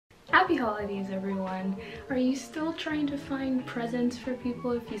Happy holidays, everyone! Are you still trying to find presents for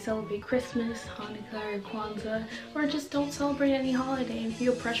people if you celebrate Christmas, Hanukkah, or Kwanzaa, or just don't celebrate any holiday and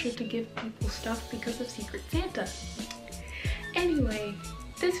feel pressured to give people stuff because of Secret Santa? Anyway,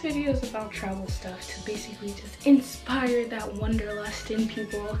 this video is about travel stuff to basically just inspire that wanderlust in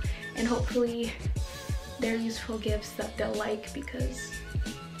people, and hopefully they're useful gifts that they'll like because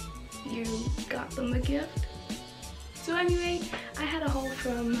you got them a gift. So anyway, I had a haul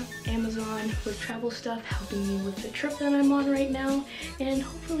from Amazon with travel stuff helping me with the trip that I'm on right now, and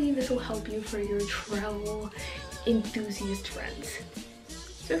hopefully this will help you for your travel enthusiast friends.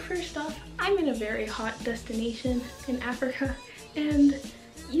 So first off, I'm in a very hot destination in Africa, and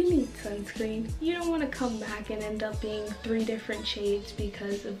you need sunscreen. You don't want to come back and end up being 3 different shades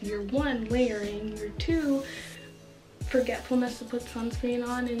because of your 1, layering, your 2, forgetfulness to put sunscreen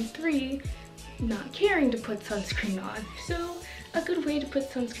on, and 3, not caring to put sunscreen on. So a good way to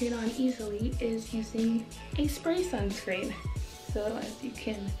put sunscreen on easily is using a spray sunscreen. So as you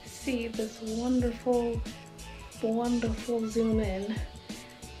can see, this wonderful zoom in,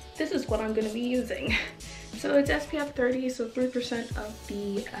 this is what I'm going to be using. So it's SPF 30, so 3% of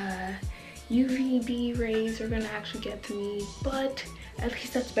the UVB rays are going to actually get to me, but at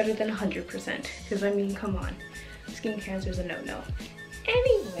least that's better than 100%, because I mean, come on, skin cancer is a no-no.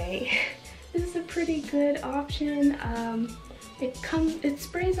 Anyway, this is a pretty good option. It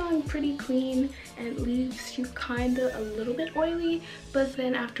sprays on pretty clean and it leaves you kinda a little bit oily, but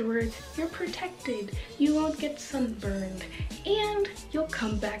then afterwards you're protected. You won't get sunburned, and you'll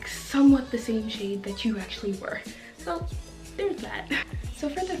come back somewhat the same shade that you actually were. So there's that. So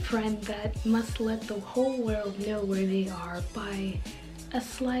for the friend that must let the whole world know where they are by a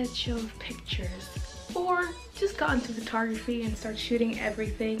slideshow of pictures, or just got into photography and start shooting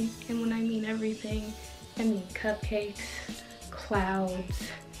everything, and when I mean everything, I mean cupcakes, clouds,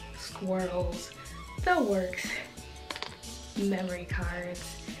 squirrels, the works, memory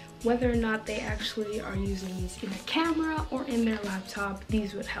cards. Whether or not they actually are using these in a camera or in their laptop,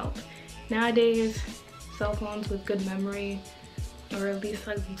 these would help. Nowadays, cell phones with good memory, or at least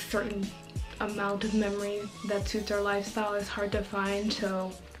like a certain amount of memory that suits our lifestyle, is hard to find,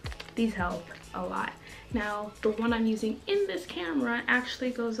 so these help a lot. Now, the one I'm using in this camera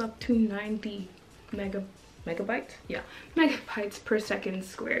actually goes up to 90 megabytes? Yeah, megabytes per second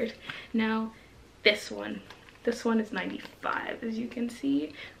squared. Now, this one is 95, as you can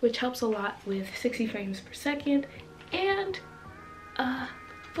see, which helps a lot with 60 frames per second and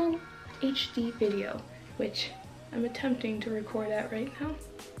full HD video, which I'm attempting to record at right now.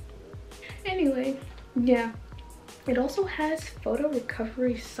 Anyway, yeah. It also has photo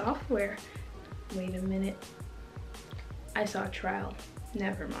recovery software. Wait a minute. I saw a trial.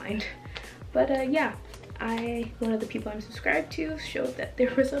 Never mind. But yeah, one of the people I'm subscribed to showed that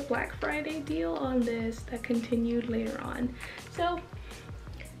there was a Black Friday deal on this that continued later on. So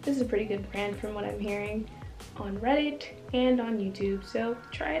this is a pretty good brand from what I'm hearing on Reddit and on YouTube. So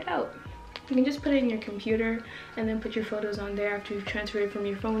try it out. You can just put it in your computer and then put your photos on there after you've transferred it from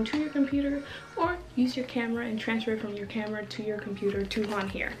your phone to your computer, or use your camera and transfer it from your camera to your computer to on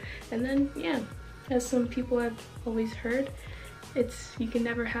here. And then, yeah, as some people have always heard, you can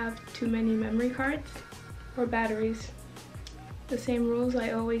never have too many memory cards or batteries. The same rules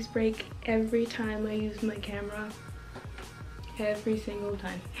I always break every time I use my camera. Every single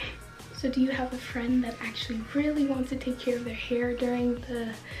time. So do you have a friend that actually really wants to take care of their hair during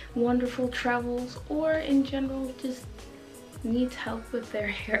the wonderful travels, or in general just needs help with their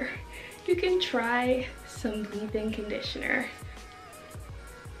hair? You can try some leave-in conditioner.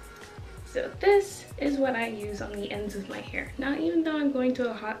 So this is what I use on the ends of my hair. Now, even though I'm going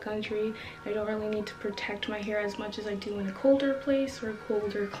to a hot country, I don't really need to protect my hair as much as I do in a colder place or a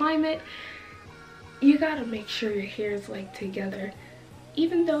colder climate. You gotta make sure your hair is like together.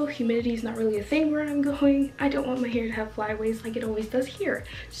 Even though humidity is not really a thing where I'm going, I don't want my hair to have flyaways like it always does here.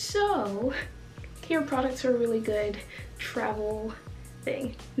 So hair products are a really good travel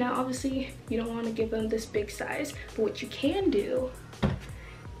thing. Now obviously you don't want to give them this big size, but what you can do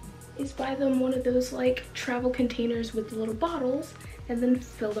is buy them one of those like travel containers with little bottles and then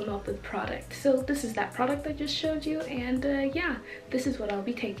fill them up with product. So this is that product I just showed you, and yeah, this is what I'll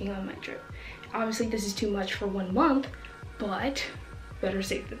be taking on my trip. Obviously this is too much for 1 month, but better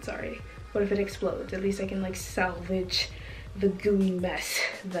safe than sorry. What if it explodes? At least I can like salvage the gooey mess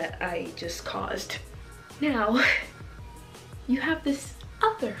that I just caused. Now, you have this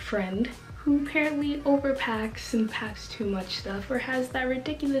other friend who apparently overpacks and packs too much stuff, or has that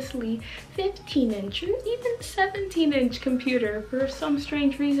ridiculously 15-inch or even 17-inch computer for some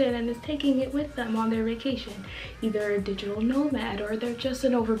strange reason and is taking it with them on their vacation. Either a digital nomad or they're just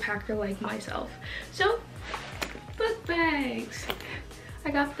an overpacker like myself. So, book bags. I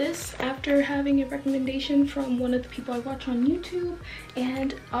got this after having a recommendation from one of the people I watch on YouTube,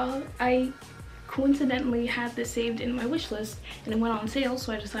 and I coincidentally had this saved in my wish list and it went on sale,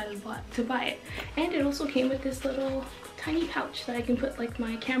 so I decided to buy it. And it also came with this little tiny pouch that I can put like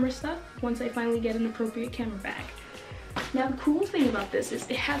my camera stuff once I finally get an appropriate camera bag. Now the cool thing about this is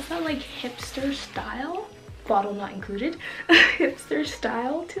it has that like hipster style, bottle not included, hipster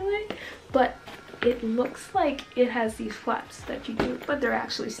style to it, but it looks like it has these flaps that you do, but they're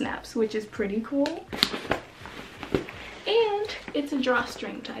actually snaps, which is pretty cool. And it's a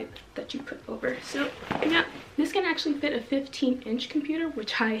drawstring type that you put over. So yeah, this can actually fit a 15-inch computer,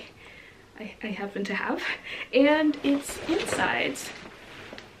 which I happen to have. And its insides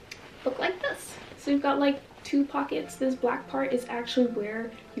look like this. So you've got like 2 pockets. This black part is actually where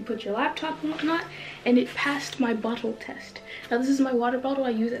you put your laptop and whatnot, and it passed my bottle test. Now this is my water bottle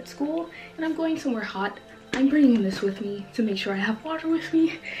I use at school, and I'm going somewhere hot. I'm bringing this with me to make sure I have water with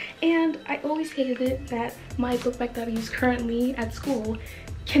me. And I always hated it that my book bag that I use currently at school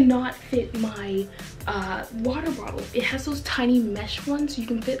cannot fit my water bottle. It has those tiny mesh ones. You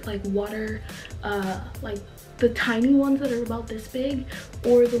can fit like water, like the tiny ones that are about this big,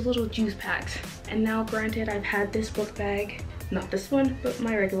 or the little juice packs. And now granted, I've had this book bag, not this one, but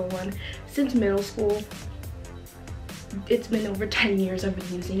my regular one, since middle school. It's been over 10 years I've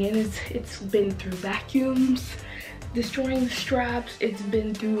been using it. It's been through vacuums, destroying the straps. It's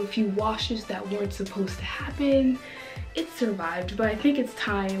been through a few washes that weren't supposed to happen. It's survived, but I think it's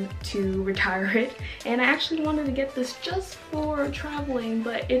time to retire it. And I actually wanted to get this just for traveling,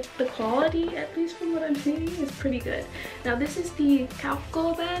 but the quality, at least from what I'm seeing, is pretty good. Now this is the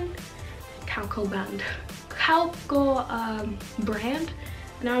Calco brand.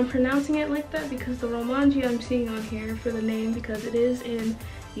 Now I'm pronouncing it like that because the Romanji I'm seeing on here for the name, because it is in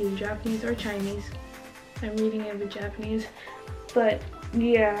either Japanese or Chinese. I'm reading it with Japanese, but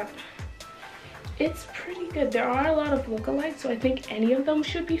yeah, it's pretty good. There are a lot of lookalikes, so I think any of them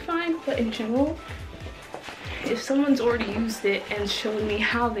should be fine, but in general, if someone's already used it and showed me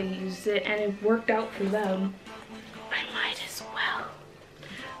how they used it and it worked out for them, I might as well.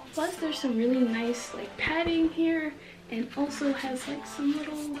 Plus there's some really nice like padding here, and also has like some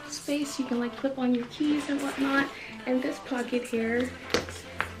little space you can like clip on your keys and whatnot. And this pocket here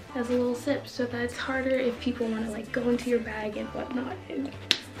has a little zip so that it's harder if people want to like go into your bag and whatnot. And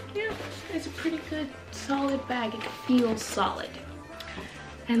yeah, it's a pretty good solid bag. It feels solid.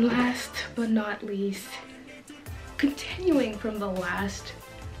 And last but not least, continuing from the last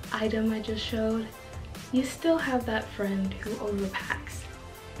item I just showed, you still have that friend who overpacks,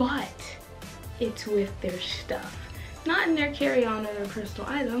 but it's with their stuff. Not in their carry-on or their personal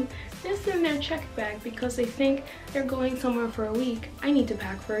item, just in their check bag because they think they're going somewhere for a week. I need to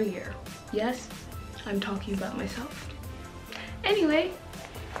pack for a year. Yes, I'm talking about myself. Anyway,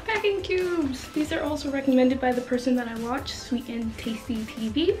 packing cubes. These are also recommended by the person that I watch, Sweet and Tasty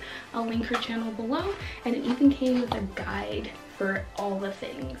TV. I'll link her channel below, and it even came with a guide for all the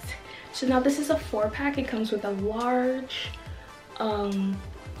things. So now this is a 4-pack. It comes with a large,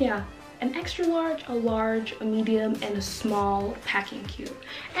 an extra large, a large, a medium, and a small packing cube.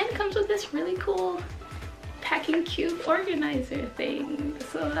 And it comes with this really cool packing cube organizer thing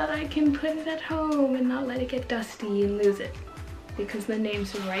so that I can put it at home and not let it get dusty and lose it, because the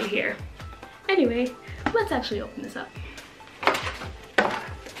names are right here. Anyway, let's actually open this up.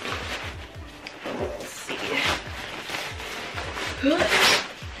 Let's see.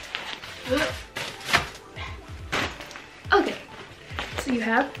 Okay, so you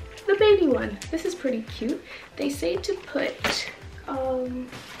have the baby one. This is pretty cute. They say to put, for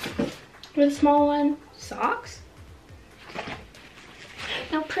the small one, socks.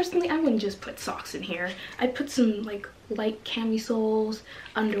 Now personally, I wouldn't just put socks in here. I'd put some like light camisoles,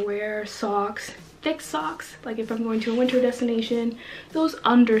 underwear, socks, thick socks, like if I'm going to a winter destination, those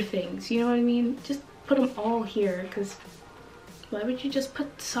under things, you know what I mean? Just put them all here, because why would you just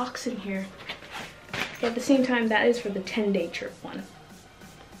put socks in here? But at the same time, that is for the 10-day trip one.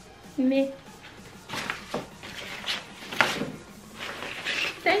 Meh.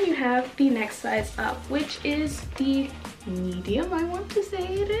 Then you have the next size up, which is the medium, I want to say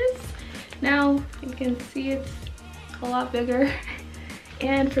it is. Now you can see it's a lot bigger.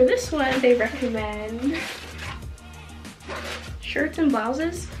 And for this one, they recommend shirts and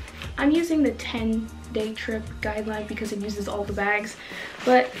blouses. I'm using the 10-day trip guideline because it uses all the bags,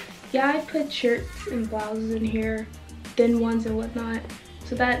 but yeah, I put shirts and blouses in here, thin ones and whatnot,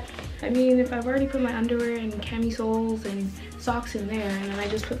 so that, I mean, if I've already put my underwear and camisoles and socks in there, and then I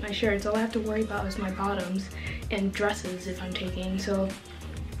just put my shirts, all I have to worry about is my bottoms and dresses if I'm taking. So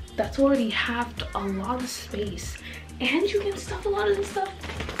that's already halved a lot of space, and you can stuff a lot of the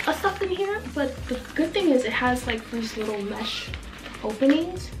stuff in here. But the good thing is it has like these little mesh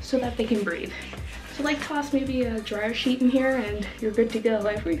openings so that they can breathe. So like toss maybe a dryer sheet in here and you're good to go.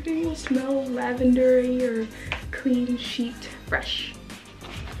 Everything will smell lavendery or clean sheet fresh.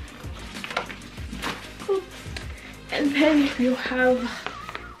 Cool. And then you have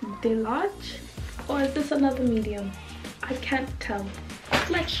Delage, or is this another medium? I can't tell.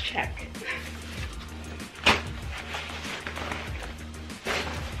 Let's check.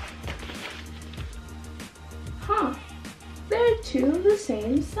 Huh, they're two the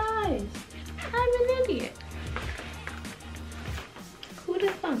same size. I'm an idiot. Who'd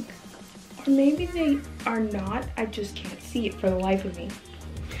have thunk? Or maybe they are not, I just can't see it for the life of me.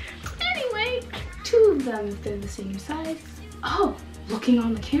 Anyway, two of them if they're the same size. Oh, looking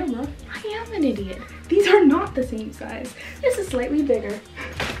on the camera, I am an idiot. These are not the same size. This is slightly bigger.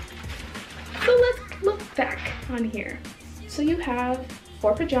 So let's look back on here. So you have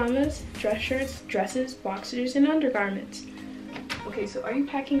 4 pajamas, dress shirts, dresses, boxers, and undergarments. Okay, so are you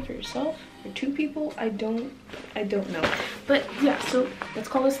packing for yourself or 2 people? I don't know. But yeah, so let's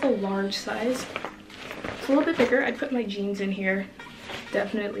call this the large size. It's a little bit bigger. I put my jeans in here,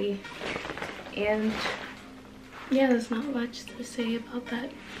 definitely. And yeah, there's not much to say about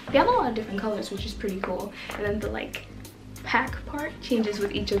that. They have a lot of different colors, which is pretty cool. And then the like pack part changes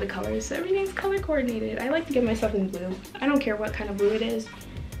with each of the colors, so everything's color coordinated. I like to get myself in blue. I don't care what kind of blue it is.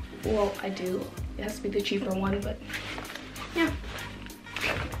 Well, I do. It has to be the cheaper one, but yeah.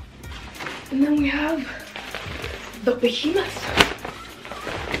 And then we have the behemoth.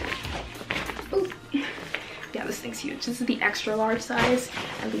 Ooh. Yeah, this thing's huge. This is the extra large size,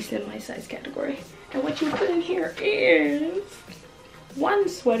 at least in my size category. And what you put in here is 1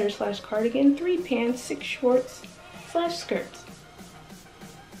 sweater / cardigan, 3 pants, 6 shorts / skirts.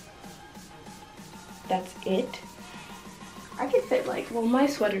 That's it. I could fit like, well, my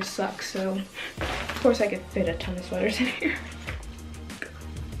sweaters suck, so of course I could fit a ton of sweaters in here.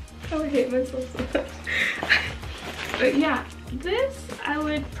 I hate myself so much. But yeah, this I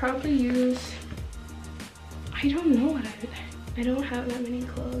would probably use, I don't know what I don't have that many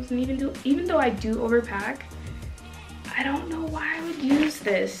clothes, and even though I do overpack, I don't know why I would use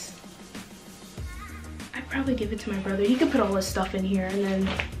this. I'd probably give it to my brother. He could put all his stuff in here and then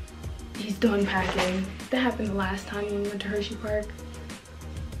he's done packing. That happened the last time when we went to Hershey Park.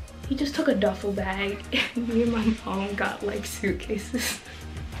 He just took a duffel bag and me and my mom got like suitcases.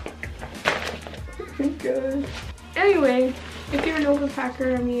 Oh god. Anyway, if you're an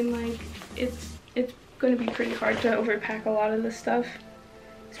overpacker, I mean, like, it's gonna be pretty hard to overpack a lot of this stuff,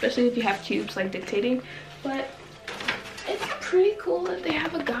 especially if you have cubes like dictating. But it's pretty cool that they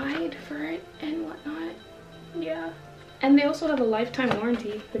have a guide for it and whatnot. Yeah. And they also have a lifetime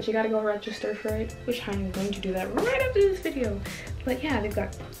warranty, but you gotta go register for it, which I'm going to do that right after this video. But yeah, they've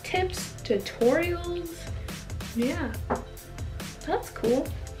got tips, tutorials. Yeah, that's cool.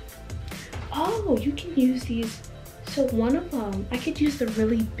 Oh, you can use these. So one of them, I could use the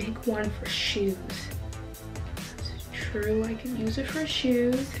really big one for shoes. That's true, I could use it for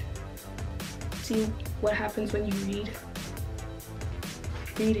shoes. See what happens when you read.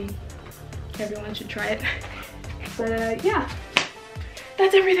 Reading. Everyone should try it. But yeah,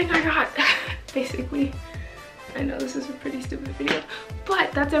 that's everything I got, basically. I know this is a pretty stupid video,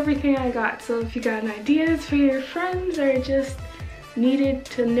 but that's everything I got. So if you got ideas for your friends or just needed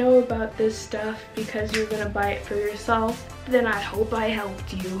to know about this stuff because you're gonna buy it for yourself, then I hope I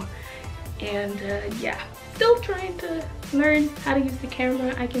helped you. And yeah, still trying to learn how to use the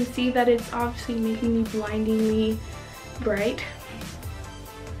camera. I can see that it's obviously making me blindingly bright.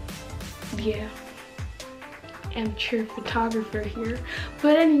 Yeah, amateur photographer here.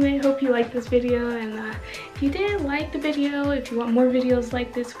 But anyway, hope you liked this video, and if you did like the video, if you want more videos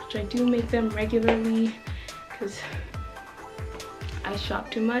like this, which I do make them regularly because I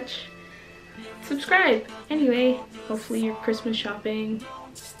shop too much, subscribe. Anyway, hopefully your Christmas shopping,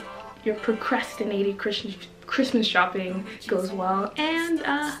 your procrastinated Christmas shopping goes well, and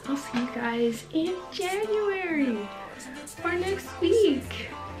I'll see you guys in January or next week.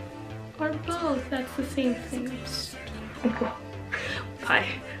 Or both, that's the same thing. Bye.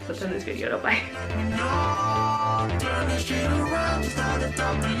 Let's end this video now. Bye.